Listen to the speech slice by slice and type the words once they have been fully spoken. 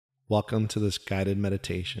Welcome to this guided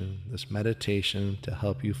meditation, to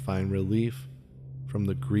help you find relief from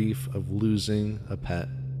the grief of losing a pet.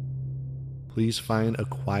 Please find a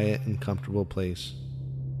quiet and comfortable place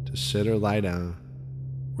to sit or lie down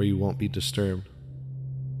where you won't be disturbed.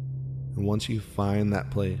 And once you find that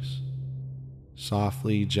place,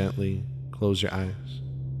 softly, gently close your eyes.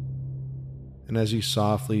 And as you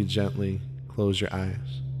softly, gently close your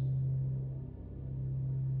eyes,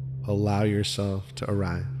 allow yourself to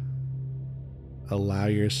arrive. Allow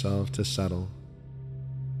yourself to settle,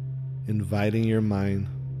 inviting your mind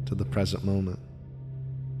to the present moment,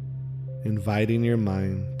 inviting your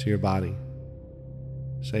mind to your body.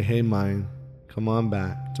 Say, hey mind, come on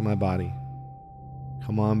back to my body.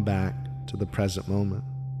 Come on back to the present moment.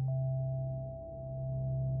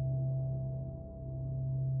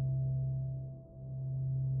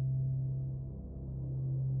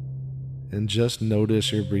 And just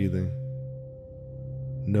notice your breathing.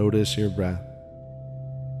 Notice your breath.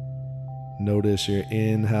 Notice your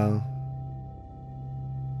inhale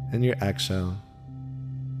and your exhale.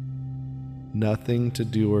 Nothing to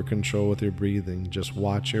do or control with your breathing. Just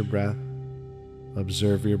watch your breath,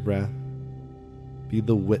 observe your breath, be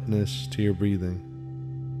the witness to your breathing.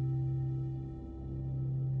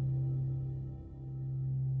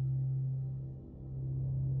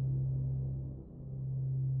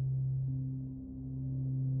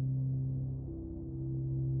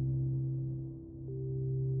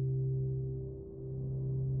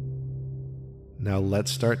 Now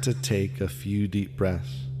let's start to take a few deep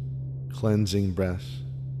breaths, cleansing breaths.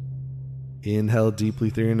 Inhale deeply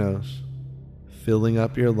through your nose, filling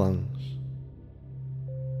up your lungs,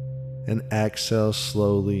 and exhale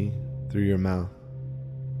slowly through your mouth.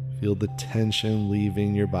 Feel the tension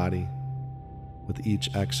leaving your body with each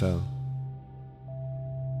exhale.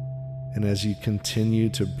 And as you continue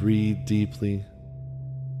to breathe deeply,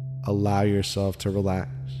 allow yourself to relax.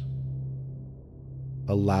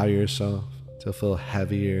 Allow yourself to feel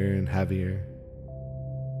heavier and heavier,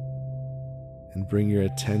 and bring your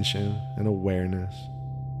attention and awareness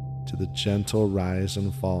to the gentle rise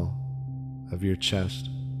and fall of your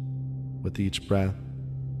chest with each breath.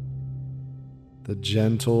 The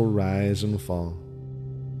gentle rise and fall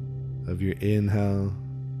of your inhale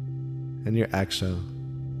and your exhale,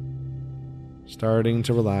 starting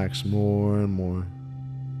to relax more and more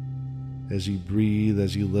as you breathe,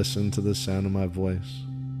 as you listen to the sound of my voice.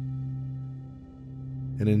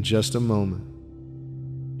 And in just a moment,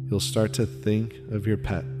 you'll start to think of your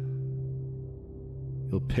pet.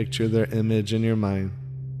 You'll picture their image in your mind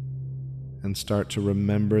and start to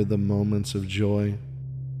remember the moments of joy,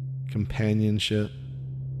 companionship,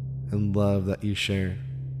 and love that you shared.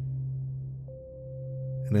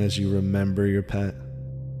 And as you remember your pet,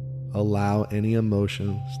 allow any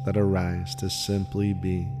emotions that arise to simply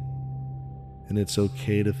be. And it's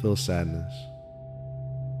okay to feel sadness,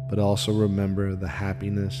 but also remember the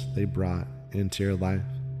happiness they brought into your life.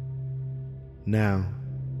 Now,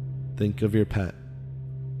 think of your pet.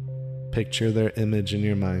 Picture their image in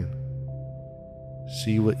your mind.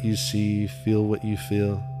 See what you see, feel what you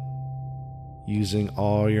feel, using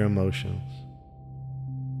all your emotions.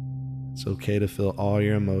 It's okay to feel all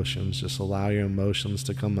your emotions. Just allow your emotions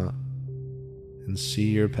to come up and see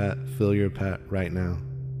your pet, feel your pet right now.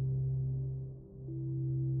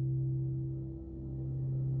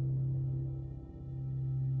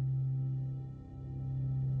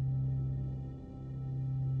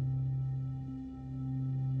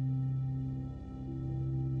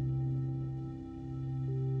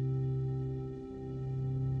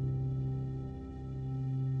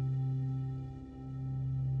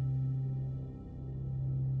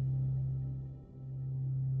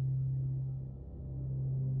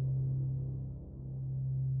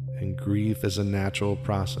 And grief is a natural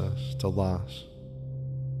process to loss.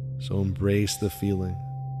 So embrace the feeling.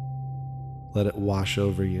 Let it wash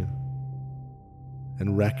over you.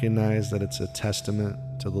 And recognize that it's a testament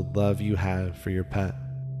to the love you have for your pet.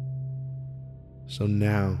 So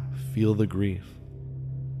now feel the grief,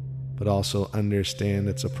 but also understand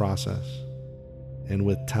it's a process. And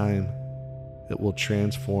with time, it will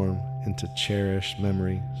transform into cherished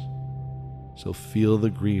memories. So feel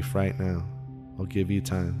the grief right now. I'll give you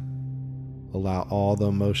time. Allow all the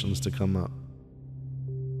emotions to come up.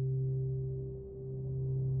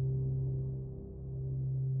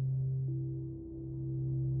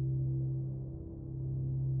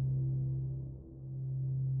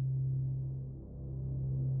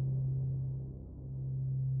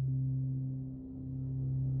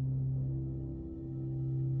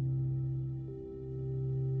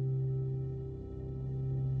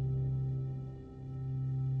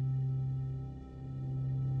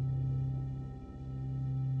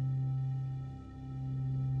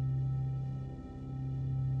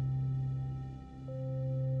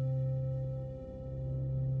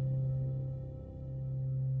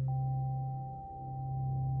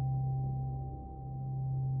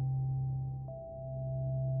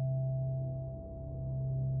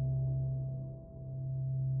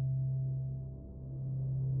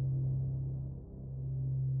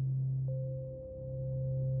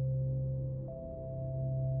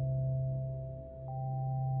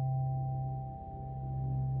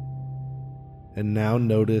 And now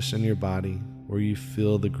notice in your body where you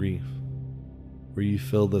feel the grief, where you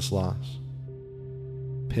feel this loss.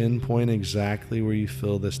 Pinpoint exactly where you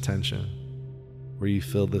feel this tension, where you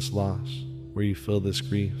feel this loss, where you feel this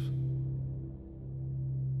grief.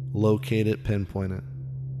 Locate it, pinpoint it.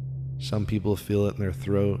 Some people feel it in their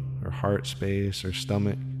throat or heart space or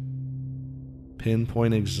stomach.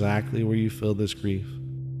 Pinpoint exactly where you feel this grief.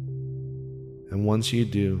 And once you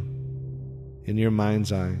do, in your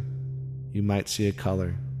mind's eye, you might see a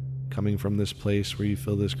color coming from this place where you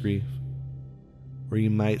feel this grief, or you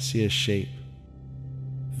might see a shape.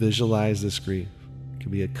 Visualize this grief. It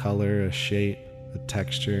could be a color, a shape, a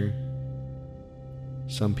texture.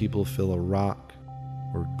 Some people feel a rock,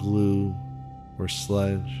 or glue, or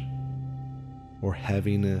sludge, or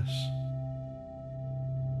heaviness.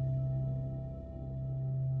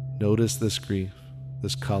 Notice this grief,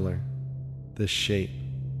 this color, this shape,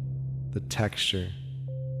 the texture.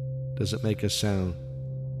 Does it make a sound?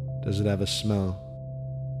 Does it have a smell?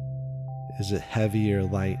 Is it heavy or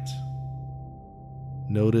light?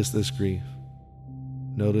 Notice this grief.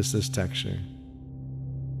 Notice this texture.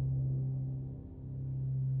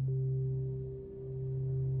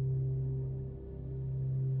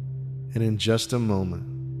 And in just a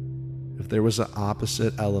moment, if there was an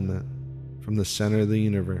opposite element from the center of the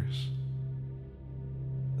universe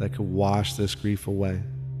that could wash this grief away,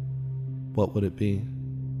 what would it be?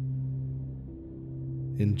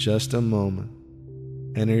 In just a moment,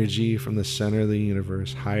 energy from the center of the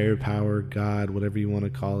universe, higher power, God, whatever you want to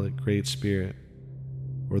call it, Great Spirit,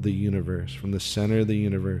 or the universe, from the center of the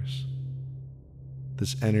universe,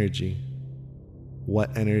 this energy,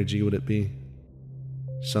 what energy would it be?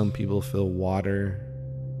 Some people feel water,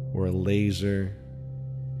 or a laser,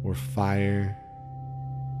 or fire,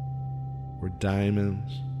 or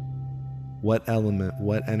diamonds. What element,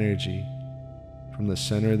 what energy from the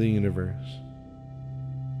center of the universe,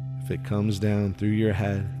 if it comes down through your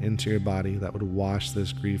head into your body, that would wash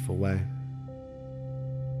this grief away?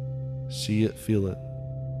 See it, feel it.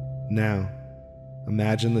 Now,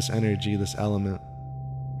 imagine this energy, this element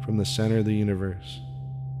from the center of the universe,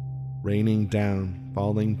 raining down,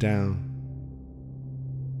 falling down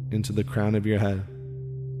into the crown of your head,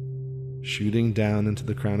 shooting down into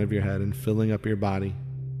the crown of your head and filling up your body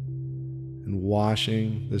and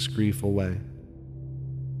washing this grief away,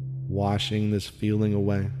 washing this feeling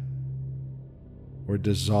away, or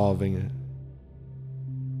dissolving it,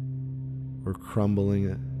 or crumbling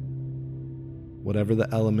it. Whatever the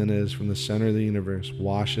element is from the center of the universe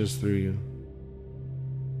washes through you,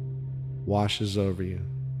 washes over you,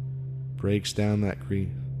 breaks down that grief,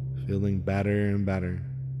 feeling better and better,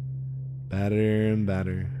 better and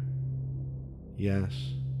better. Yes.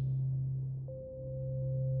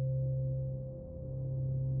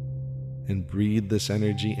 And breathe this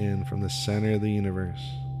energy in from the center of the universe.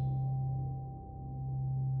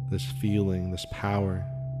 This feeling, this power,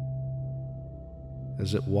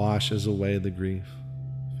 as it washes away the grief,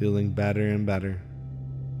 feeling better and better.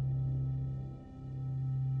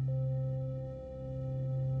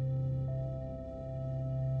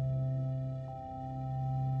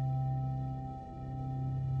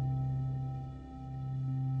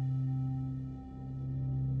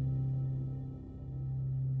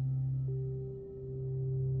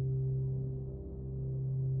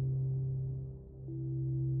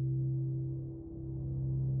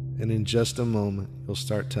 And in just a moment, you'll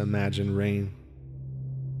start to imagine rain.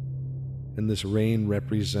 And this rain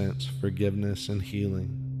represents forgiveness and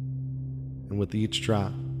healing. And with each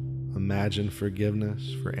drop, imagine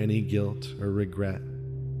forgiveness for any guilt or regret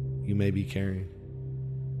you may be carrying.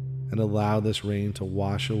 And allow this rain to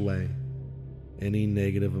wash away any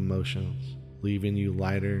negative emotions, leaving you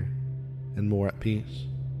lighter and more at peace.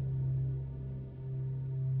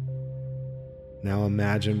 Now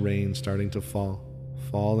imagine rain starting to fall,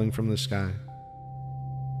 falling from the sky,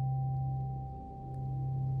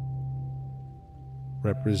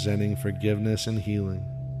 representing forgiveness and healing.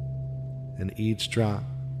 And each drop,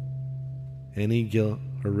 any guilt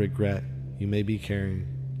or regret you may be carrying,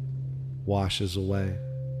 washes away.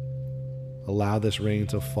 Allow this rain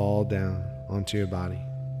to fall down onto your body,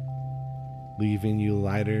 leaving you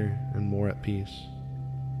lighter and more at peace.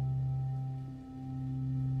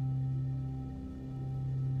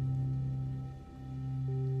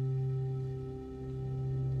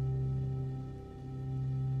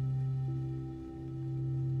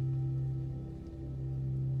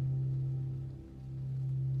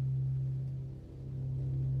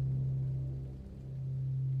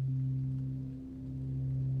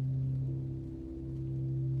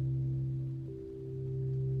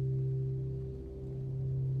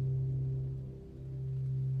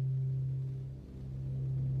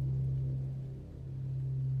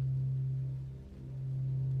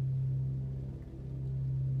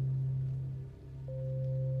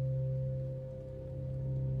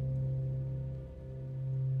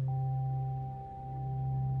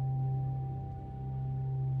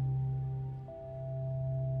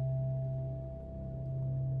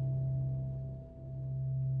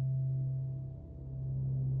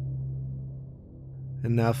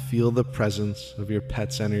 And now feel the presence of your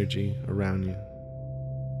pet's energy around you.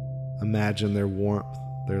 Imagine their warmth,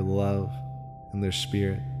 their love, and their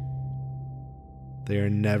spirit. They are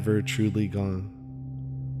never truly gone,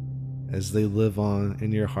 as they live on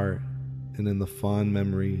in your heart and in the fond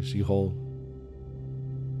memories you hold.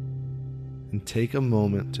 And take a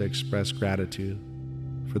moment to express gratitude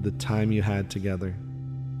for the time you had together.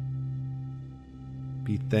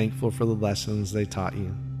 Be thankful for the lessons they taught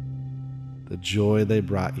you, the joy they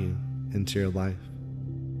brought you into your life,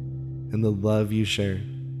 and the love you shared.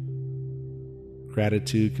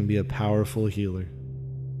 Gratitude can be a powerful healer.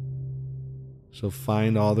 So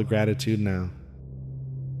find all the gratitude now.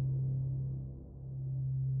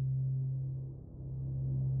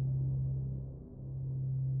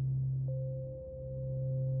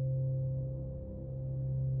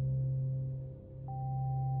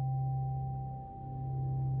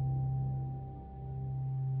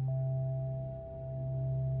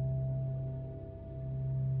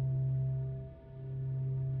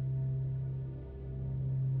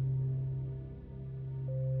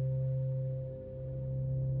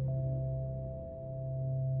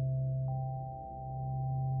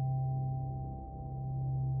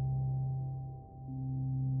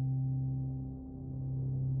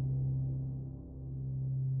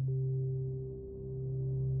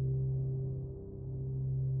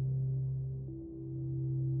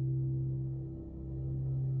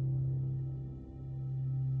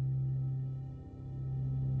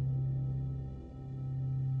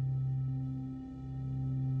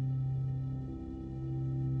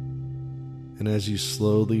 And as you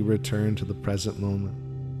slowly return to the present moment,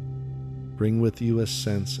 bring with you a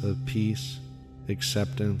sense of peace,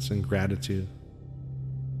 acceptance, and gratitude.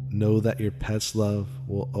 Know that your pet's love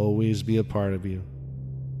will always be a part of you,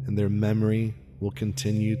 and their memory will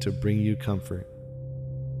continue to bring you comfort.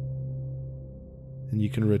 And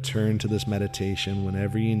you can return to this meditation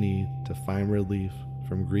whenever you need to find relief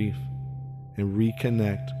from grief and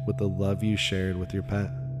reconnect with the love you shared with your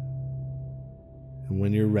pet. And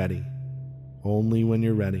when you're ready, only when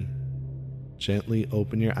you're ready, gently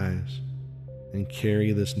open your eyes and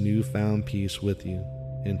carry this newfound peace with you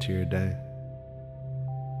into your day.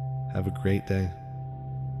 Have a great day.